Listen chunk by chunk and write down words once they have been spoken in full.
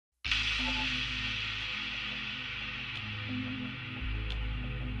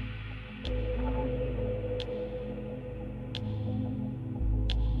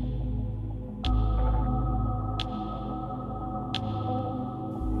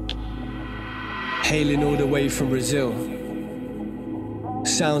Hailing all the way from Brazil.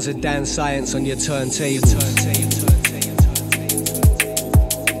 Sounds of Dan Science on your turntable.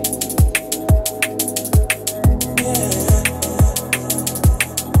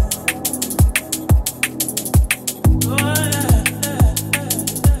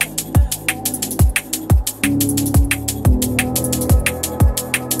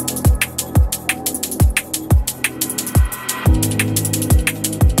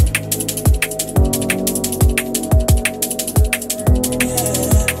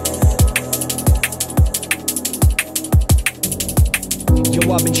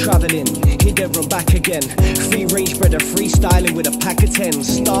 I've been travelling, hit there and back again. Free range brother, freestyling with a pack of 10.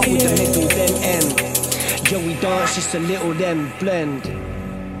 Start with the middle, then end. Yo, we dance just a little, then blend.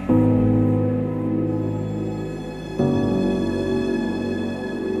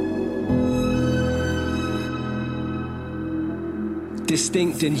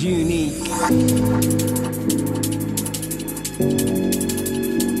 Distinct and unique.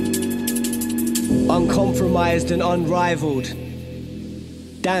 Uncompromised and unrivaled.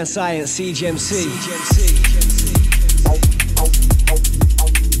 Dan Science, CGMC.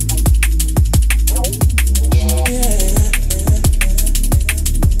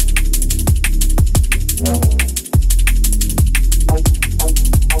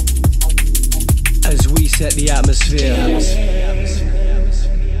 As we set the atmosphere.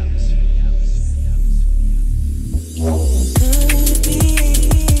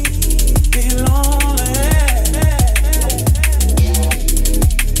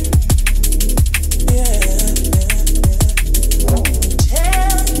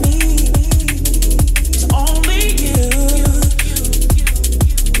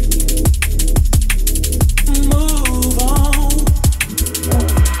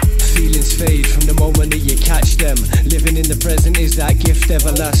 Living in the present is that gift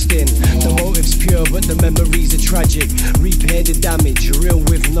everlasting. The motive's pure but the memories are tragic. Repair the damage, real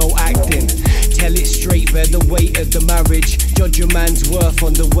with no acting. Tell it straight, bear the weight of the marriage. Judge a man's worth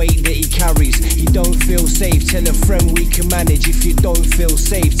on the weight that he carries. You don't feel safe, tell a friend we can manage. If you don't feel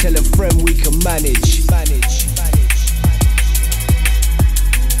safe, tell a friend we can manage.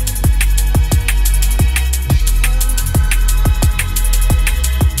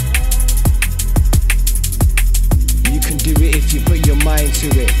 If you put your mind to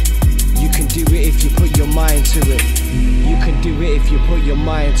it, you can do it if you put your mind to it. You can do it if you put your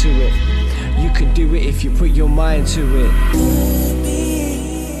mind to it. You can do it if you put your mind to it.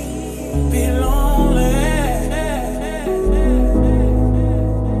 Be lonely.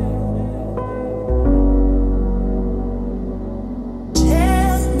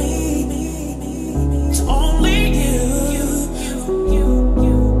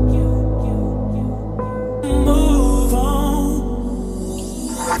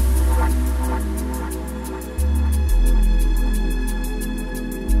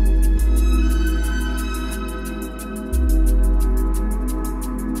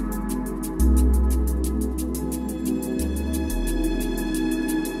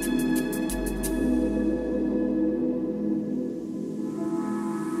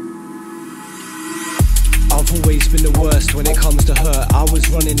 I've always been the worst when it comes to her. I was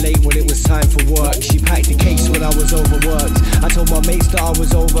running late when it was time for work. She packed the case when I was overworked. I told my mates that I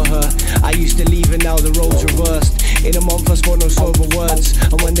was over her. I used to leave and now the roles reversed. In a month I spoke no sober words.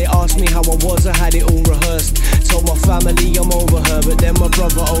 And when they asked me how I was, I had it all rehearsed. Told my family I'm over her, but then my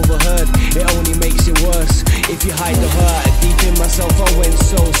brother overheard. It only makes it worse if you hide the hurt. Deep in myself I went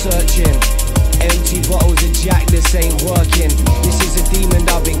soul searching. Empty bottles of Jack, this ain't working. This is a demon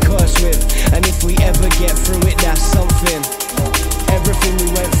I've been cursed with. And if we ever get through it, that's something. Everything we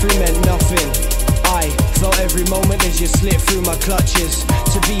went through meant nothing. I felt every moment as you slipped through my clutches.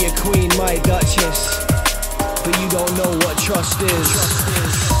 To be a queen, my duchess. But you don't know what trust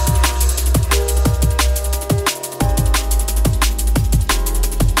is.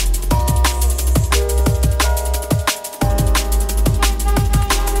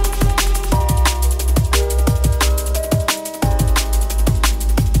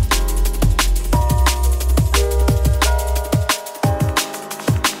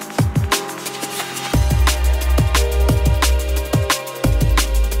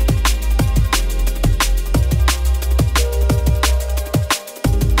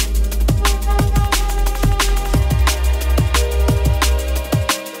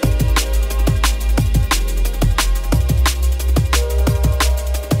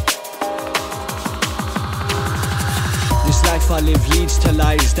 life I live leads to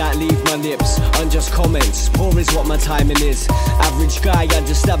lies that leave my lips. Unjust comments, poor is what my timing is. Average guy, I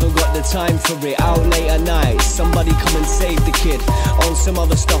just haven't got the time for it. Out late at night, somebody come and save the kid. On some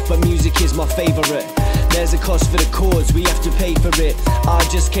other stuff, but music is my favourite. There's a cost for the cause, we have to pay for it. I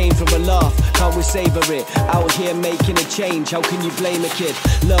just came from a laugh, can't we savour it? Out here making a change, how can you blame a kid?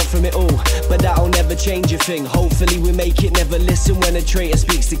 Learn from it all, but that'll never change a thing. Hopefully we make it, never listen when a traitor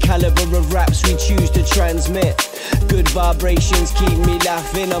speaks. The caliber of raps we choose to transmit. Good vibrations keep me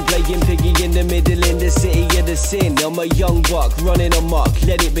laughing. I'm playing Piggy in the middle in the city of the sin. I'm a young buck running amok,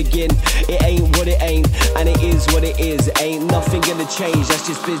 let it begin. It ain't what it ain't, and it is what it is. Ain't nothing gonna change, that's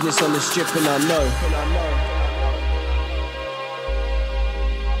just business on the strip, and I know.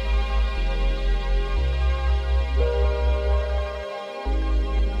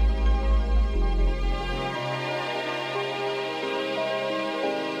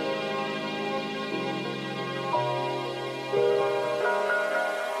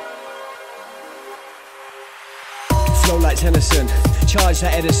 Flow like Tennyson, charged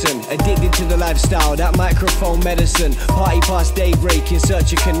like Edison. Addicted to the lifestyle, that microphone medicine. Party past daybreak in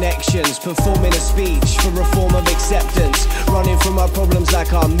search of connections. Performing a speech for a form of acceptance. Running from my problems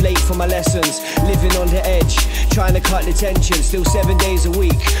like I'm late for my lessons. Living on the edge, trying to cut the tension. Still 7 days a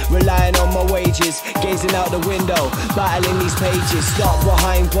week, relying on my wages. Gazing out the window, battling these pages. Stuck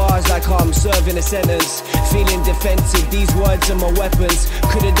behind bars like I'm serving a sentence. Feeling defensive, these words are my weapons.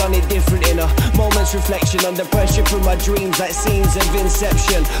 Could've done it different in a moment's reflection. Under pressure from my dreams like scenes of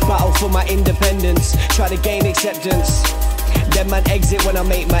inception. Battle for my independence, try to gain acceptance. Then man exit when I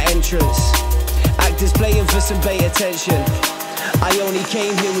make my entrance. Actors playing for some bait attention. I only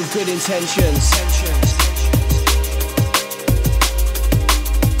came here with good intentions.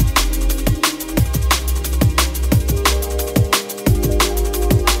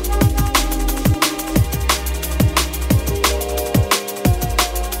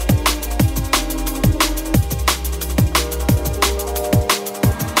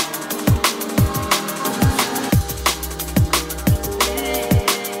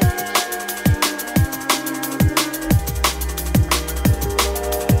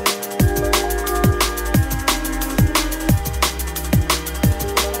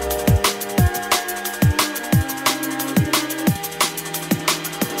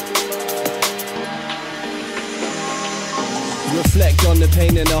 Reflect on the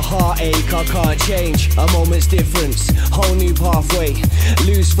pain and the heartache I can't change. A moment's difference, whole new pathway.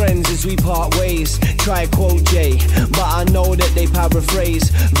 Lose friends as we part ways. Try quote J, but I know that they paraphrase.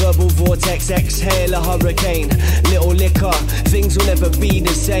 Verbal vortex, exhale a hurricane. Little liquor, things will never be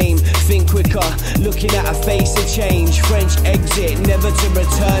the same. Think quicker, looking at a face of change. French exit, never to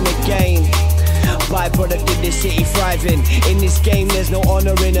return again. Byproduct in this city thriving. In this game there's no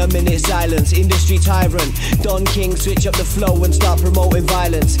honour in a minute silence. Industry tyrant, Don King switch up the flow and start promoting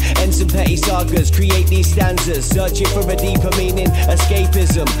violence. End some petty sagas, create these stanzas. Searching for a deeper meaning,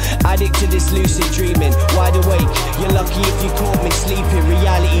 escapism. Addict to this lucid dreaming, wide awake. You're lucky if you caught me sleeping.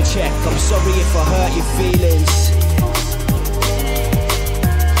 Reality check, I'm sorry if I hurt your feelings.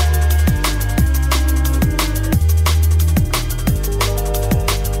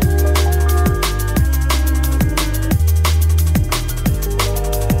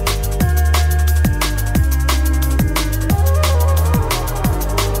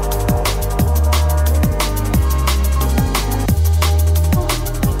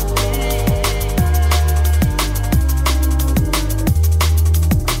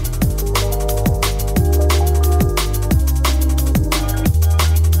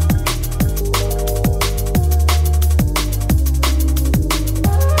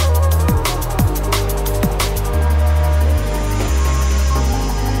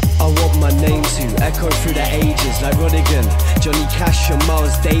 Echo through the ages like Rodigan, Johnny Cash and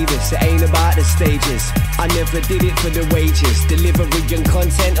Miles Davis. It ain't about the stages, I never did it for the wages. Delivery and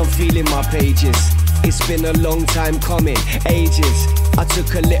content, I'm feeling my pages. It's been a long time coming, ages. I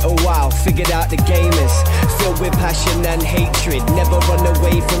took a little while, figured out the game is filled with passion and hatred. Never run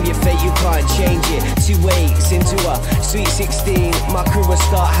away from your fate, you can't change it. 2 weeks into a sweet 16, my crew will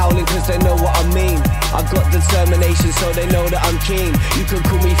start howling cause they know what I mean. I got determination so they know that I'm keen. You can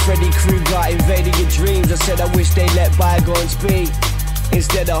call me Freddy Krueger, invading your dreams. I said I wish they let bygones be.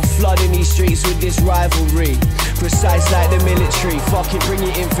 Instead of flooding these streets with this rivalry. Precise like the military, fuck it, bring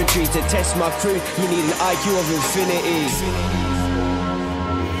your infantry to test my crew. You need an IQ of infinity.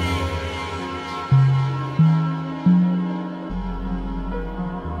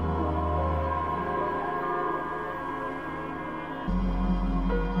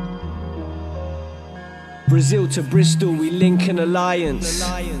 Brazil to Bristol, we link an alliance.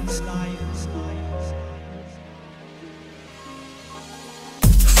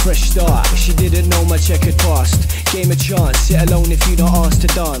 fresh start. She didn't know my checkered past. Gave a chance, sit alone if you don't ask to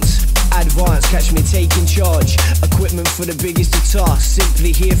dance. Advance, catch me taking charge. Equipment for the biggest of tasks.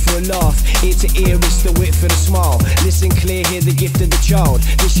 Simply here for a laugh. Ear to ear, it's the wit for the smile. Listen clear, hear the gift of the child.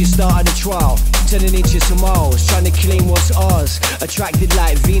 This your start of the trial. Turning inches to miles, trying to claim what's ours. Attracted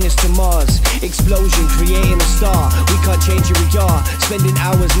like Venus to Mars. Explosion, creating a star. We can't change who we are. Spending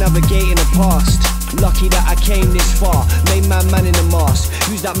hours navigating the past. Lucky that I came this far. Main man in the mask.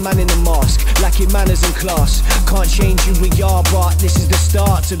 Who's that man in the mask? Lacking manners and class. Can't change who we are, but this is the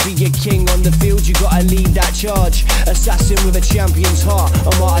start. To be a king on the field, you gotta lead that charge. Assassin with a champion's heart.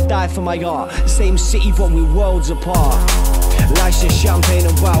 I'm out, I die for my art. Same city, but we're worlds apart. Life's just champagne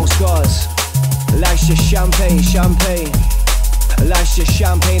and battle scars. Life's just champagne, champagne. Life's just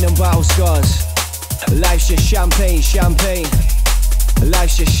champagne and battle scars. Life's just champagne, champagne.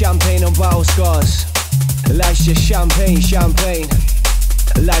 Life's just champagne and battle scars. Life's just champagne, champagne.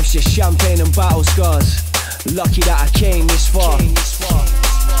 Life's just champagne and battle scars. Lucky that I came this far.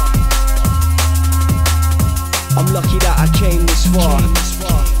 I'm lucky that I came this far.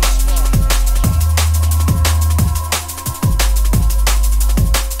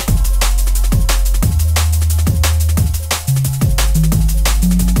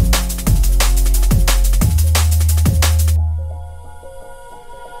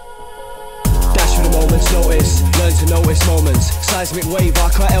 Notice, learn to notice moments. Seismic wave, I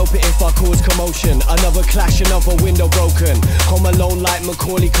can't help it if I cause commotion. Another clash, another window broken. Home alone like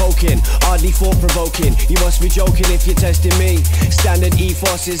Macaulay Culkin. Hardly thought provoking. You must be joking if you're testing me. Standard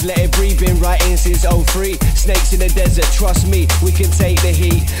ethos is let it breathe, been writing since 03. Snakes in the desert, trust me, we can take the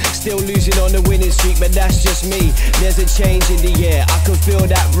heat. Still losing on the winning streak, but that's just me. There's a change in the air, I can feel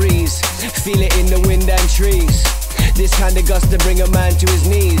that breeze. Feel it in the wind and trees. This kind of gust to bring a man to his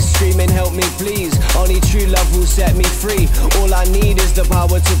knees. Screaming, help me please. Only true love will set me free. All I need is the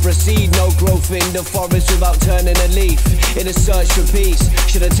power to proceed. No growth in the forest without turning a leaf. In a search for peace,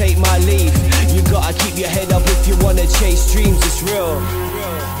 should I take my leave? You gotta keep your head up if you wanna chase dreams, it's real.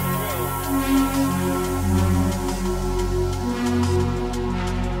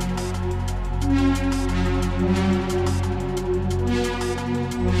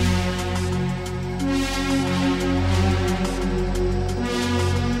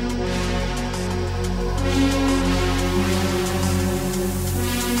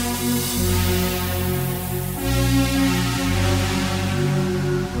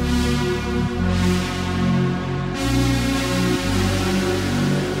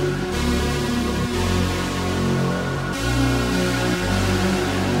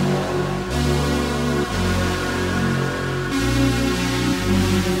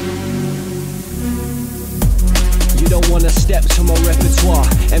 Don't wanna step to my repertoire.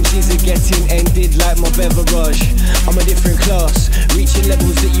 MCs are getting ended like my beverage. I'm a different class, reaching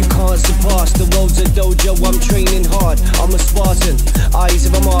levels that you can't surpass. The world's a dojo, I'm training hard. I'm a Spartan, eyes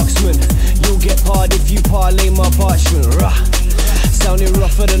of a marksman. You'll get parred if you parlay my parchment. Rah. Sounding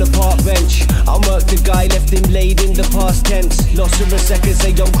rougher than a park bench. I murked the guy, left him laid in the past tense. Lost for a second,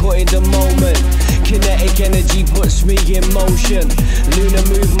 say I'm caught in the moment. Kinetic energy puts me in motion. Lunar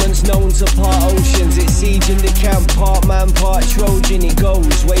movements known to part oceans. It's siege in the camp, part man, part Trojan. It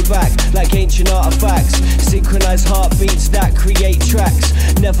goes way back like ancient artifacts. Synchronized heartbeats that create tracks.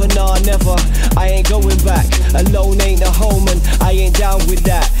 Never, nah, never, I ain't going back. Alone ain't a home and I ain't down with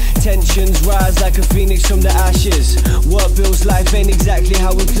that. Tensions rise like a phoenix from the ashes. Work builds life, ain't exactly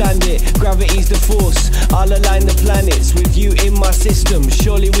how we planned it. Gravity's the force, I'll align the planets. With you in my system,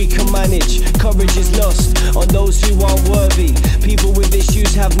 surely we can manage. Courage is lost on those who aren't worthy. People with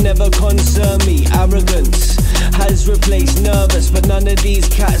issues have never concerned me. Arrogance has replaced nervous, but none of these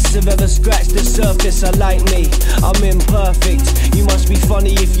cats have ever scratched the surface. Are like me, I'm imperfect. You must be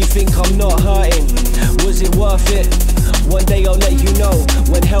funny if you think I'm not hurting. Was it worth it? One day I'll let you know.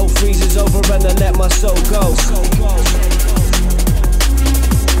 When hell freezes over and I let my soul go.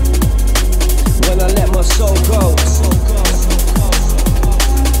 When I let my soul go.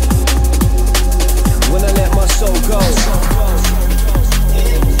 When I let my soul go.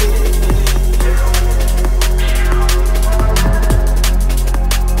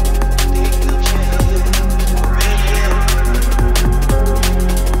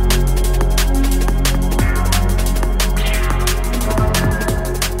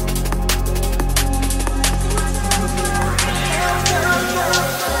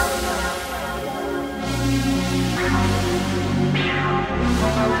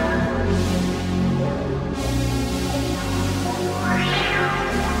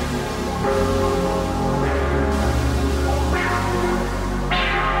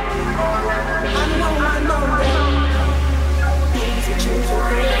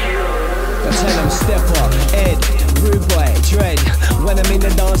 stepper. Ed, rude boy, dread. When I'm in the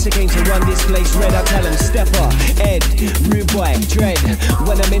dance, I came to run this place red. I tell him stepper. Ed, rude boy, dread.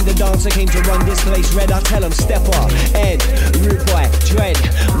 When I'm in the dance, I came to run this place red. I tell him stepper. Ed, rude boy, dread.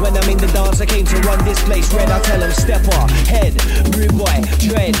 When I'm in the dance, I came to run this place red. I tell him stepper. Head, rude boy,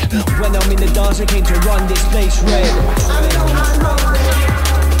 dread. When I'm in the dance, I came to run this place red. I know.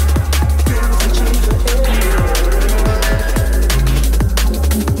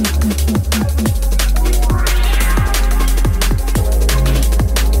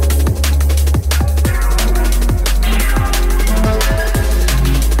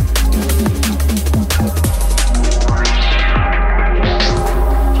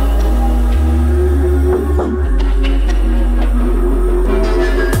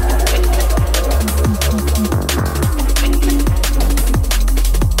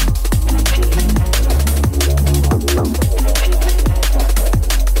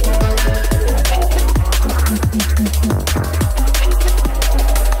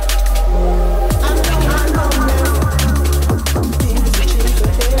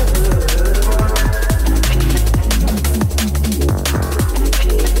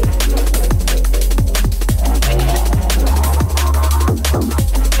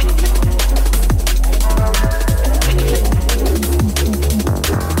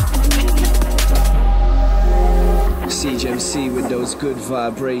 Good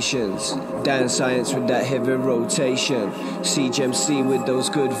vibrations, dance science with that heavy rotation. CGMC with those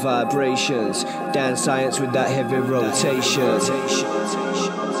good vibrations, dance science with that heavy rotation.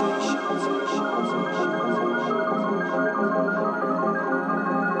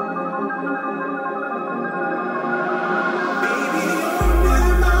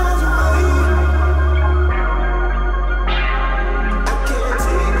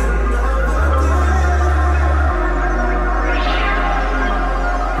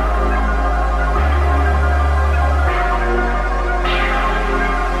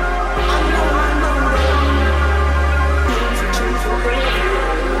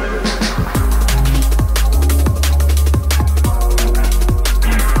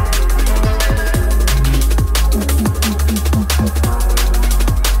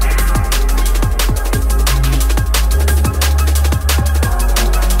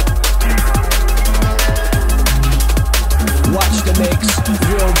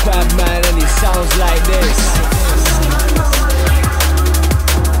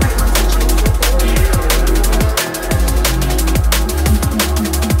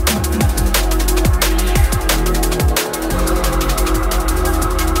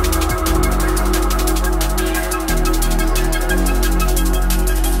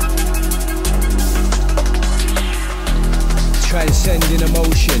 Transcending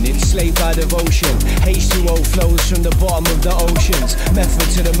emotion, enslaved by devotion. H2O flows from the bottom of the oceans. Method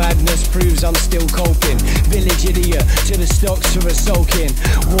to the madness proves I'm still coping. Village idiot to the stocks for a soaking.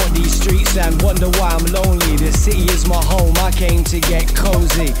 Walk these streets and wonder why I'm lonely. The city is my home, I came to get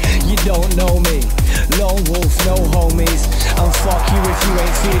cozy. You don't know me, lone wolf, no homies. And fuck you if you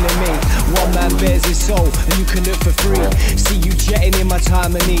ain't feeling me. One man bears his soul, and you can look for free. See you jetting in my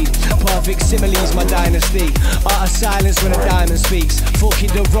time of need. Perfect similes, my dynasty. Art of silence when a diamond speaks.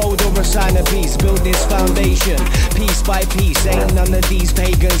 Forking the road or a sign of peace. Build this foundation, piece by piece. Ain't none of these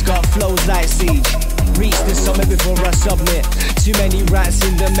pagans got flows like siege. Reach the summit before I submit. Too many rats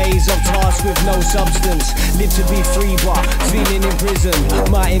in the maze of tasks with no substance. Live to be free but feeling in prison.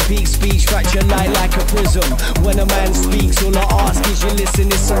 Martin Peake speech fracture light like a prism. When a man speaks all I ask is you listen.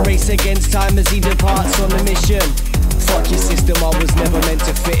 It's a race against time as he departs on a mission. Fuck your system, I was never meant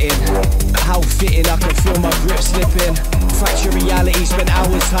to fit in. How fitting, I can feel my grip slipping. Fracture reality, spent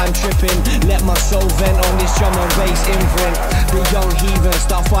hours time tripping. Let my soul vent on this drum and bass imprint. The young heathen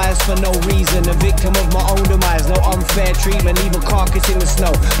start fires for no reason. A victim of my own demise, no unfair treatment. Leave a carcass in the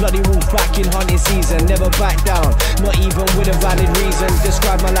snow, bloody wolf back in hunting season. Never back down, not even with a valid reason.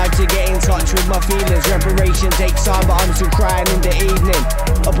 Describe my life to get in touch with my feelings. Reparation takes time, but I'm still crying in the evening.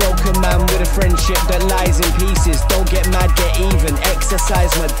 A broken man with a friendship that lies in pieces. Don't get mad, get even,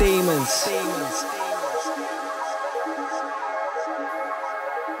 exercise my demons.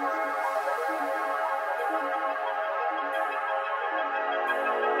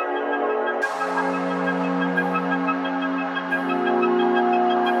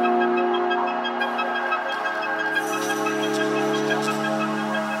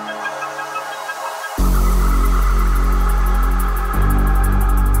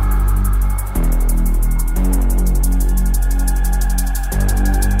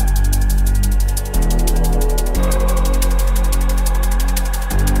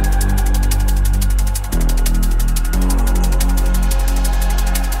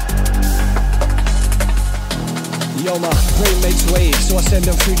 brain makes waves, so I send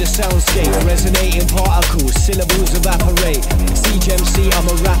them through the soundscape. Resonating particles, syllables evaporate. CGMC, I'm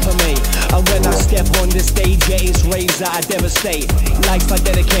a rapper, mate. And when I step on the stage, yeah, it's raves that I devastate. Life I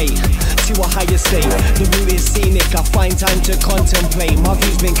dedicate to a higher state. The route is scenic, I find time to contemplate. My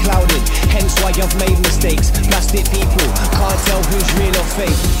view's been clouded, hence why I've made mistakes. Plastic people, can't tell who's real or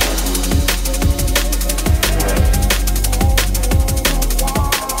fake.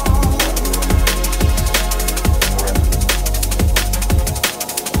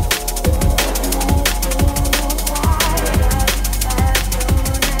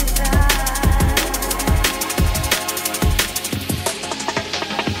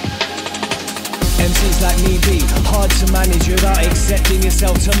 MCs like me be hard to manage without accepting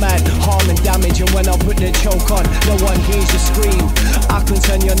yourself to mad harm and damage. And when I put the choke on, no one hears you scream. I can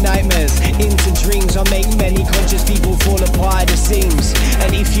turn your nightmares into dreams. I make many conscious people fall apart at the seams.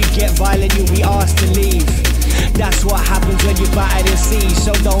 And if you get violent, you'll be asked to leave. That's what happens when you're battered at sea.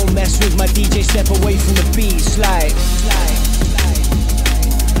 So don't mess with my DJ, step away from the beat. Slide.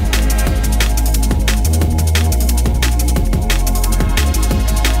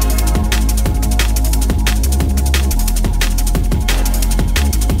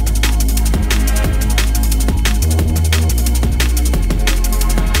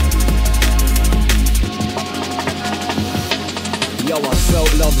 Yo, I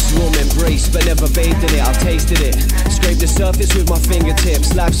felt love's warm embrace, but never bathed in it, I've tasted it. Scrape the surface with my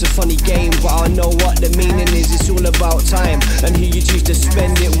fingertips. Life's a funny game, but I know what the meaning is. It's all about time, and who you choose to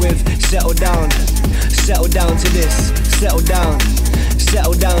spend it with. Settle down to this. Settle down to this. Settle down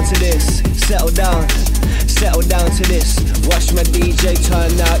to this. Watch my DJ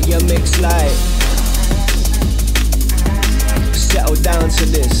turn out your mix light. Settle down to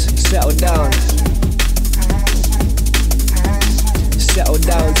this. Settle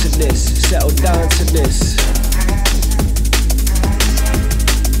down to this, settle down to this.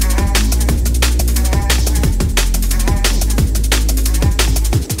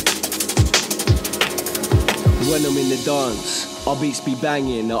 When I'm in the dance, our beats be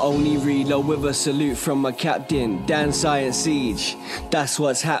banging. I only reload with a salute from my captain, Dan Science Siege. That's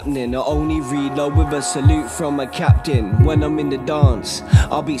what's happening. I only reload with a salute from my captain. When I'm in the dance,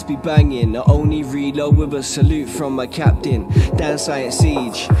 our beats be banging. I only reload with a salute from my captain, Dan Science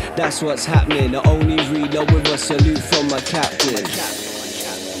Siege. That's what's happening. I only reload with a salute from my captain.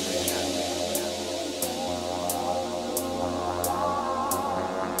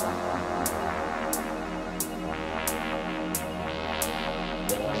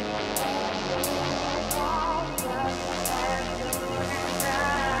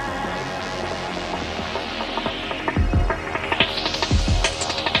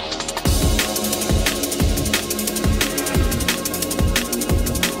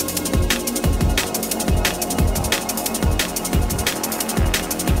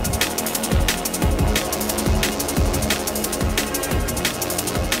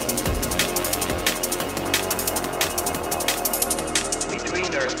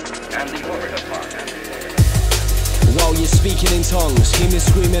 While you're speaking in tongues, hear me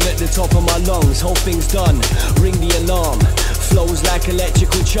screaming at the top of my lungs. Whole thing's done, ring the alarm. Flows like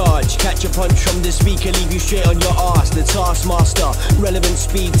electrical charge. Catch a punch from the speaker, leave you straight on your arse. The taskmaster, relevant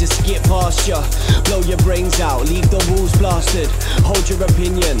speed to skip past ya. Blow your brains out, leave the walls blasted. Hold your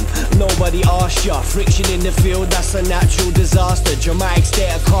opinion, nobody asked ya. Friction in the field, that's a natural disaster. Dramatic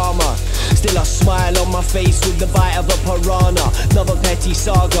state of karma. Still I smile on my face with the bite of a piranha. Another petty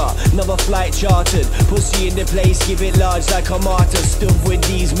saga, another flight chartered. Pussy in the place, give it large like a martyr. Stood with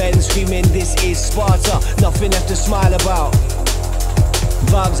these men screaming this is Sparta. Nothing left to smile about.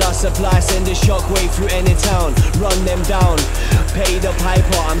 Vibes I supply, send a shockwave through any town. Run them down, pay the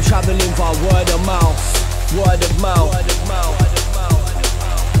piper. I'm traveling via word of mouth. Word of mouth. Word of mouth.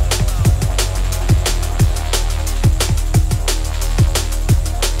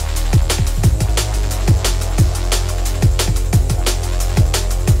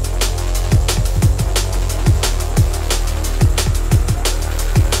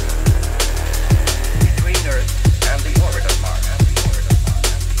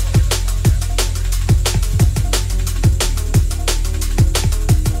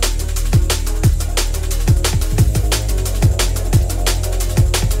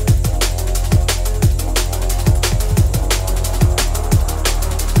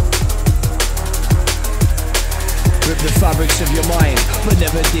 The fabrics of your mind, but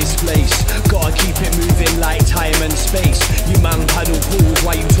never displaced. Gotta keep it moving like time and space. You man paddle pools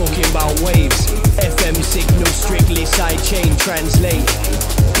while you talking about waves. FM signal strictly sidechain translate.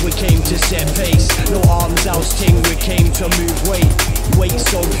 We came to set pace. No arms house ting, we came to move weight. Weight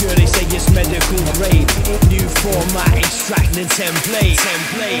so pure, they say it's medical grade. New format, extract the template.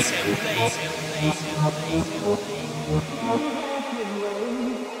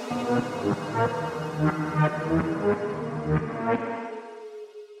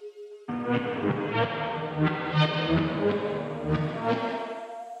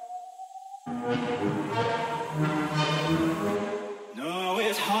 No,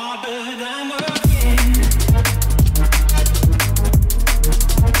 it's harder than working.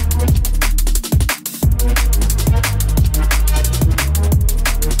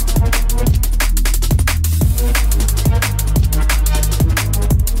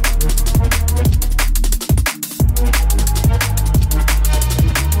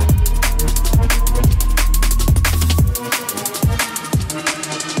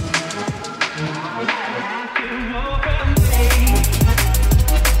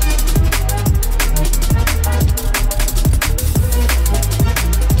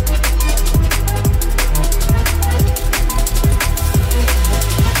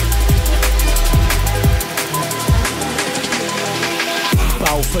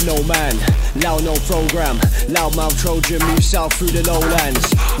 For no man, loud no program. Loudmouth Trojan moves south through the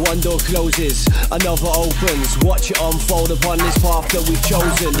lowlands. One door closes, another opens. Watch it unfold upon this path that we've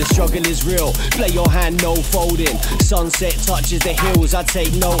chosen. The struggle is real, play your hand, no folding. Sunset touches the hills, I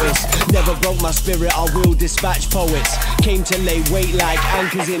take notice. Never broke my spirit, I will dispatch poets. Came to lay weight like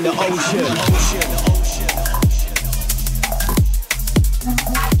anchors in the ocean.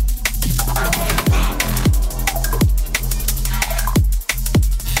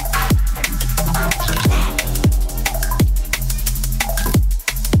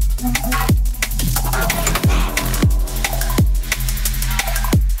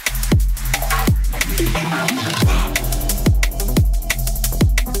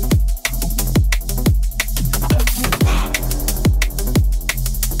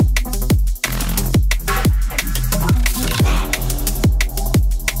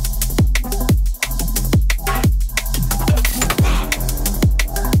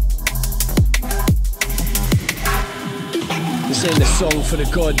 This ain't a song for the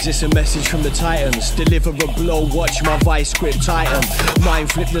gods, it's a message from the titans. Deliver a blow, watch my vice script tighten.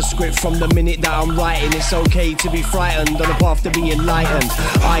 Mind flip the script from the minute that I'm writing. It's okay to be frightened, on the path to be enlightened.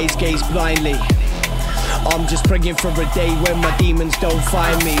 Eyes gaze blindly, I'm just praying for a day when my demons don't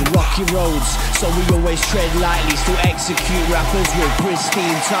find me. Rocky roads, so we always tread lightly. Still execute rappers with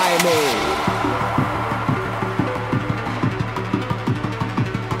pristine timing.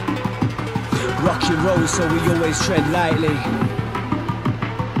 Rocky road, so we always tread lightly.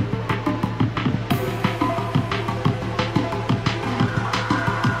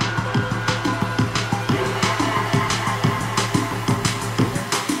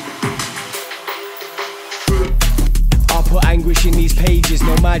 I put anguish in these pages,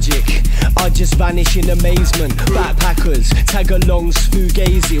 no magic. I just vanish in amazement. Backpackers, tag-alongs,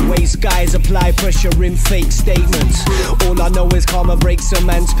 fugazi. Waste guys, apply pressure in fake statements. All I know is karma breaks a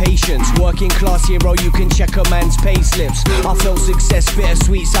man's patience. Working class hero, you can check a man's payslips. I felt success,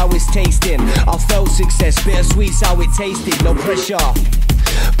 bittersweet's how it's tasting. I felt success, bittersweet's how it tasted. No pressure,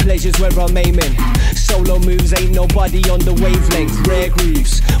 pleasures where I'm aiming. Solo moves, ain't nobody on the wavelength. Rare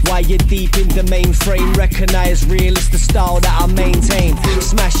grooves, while you're deep in the mainframe. Recognize real is the style that I maintain.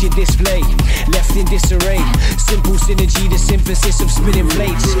 Smash your display, left in disarray. Simple synergy, the synthesis of spinning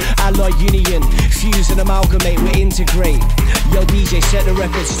plates. Alloy union, fuse and amalgamate, we integrate. Yo DJ, set the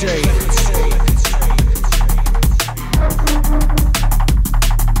record straight.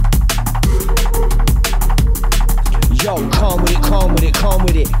 Yo, calm with it, calm with it, calm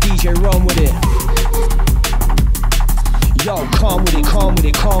with it. DJ, run with it. Yo, calm with it, calm with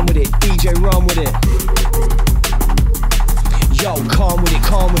it, calm with it. DJ, run with it. Yo, calm with it,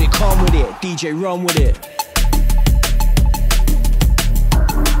 calm with it, calm with it. DJ, run with it.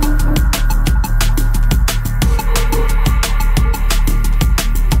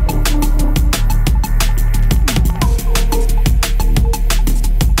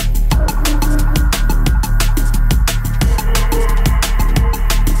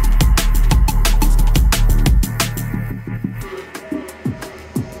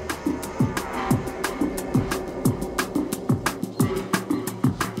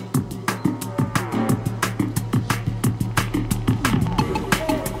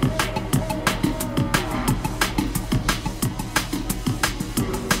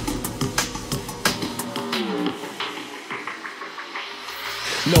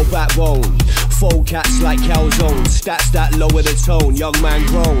 No backbone, fold cats like calzones. Stats that lower the tone, young man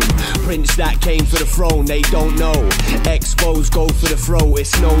grown. Prince that came for the throne, they don't know. Expos go for the throat,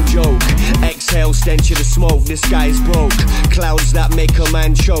 it's no joke. Exhale stench of the smoke, this guy's broke. Clouds that make a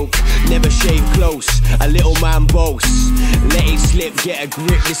man choke. Never shave close, a little man boasts. Let it slip, get a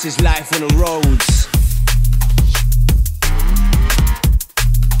grip, this is life on the roads.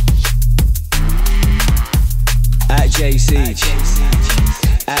 At JC,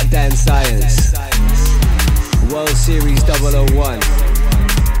 at Dan Science, World Series 001.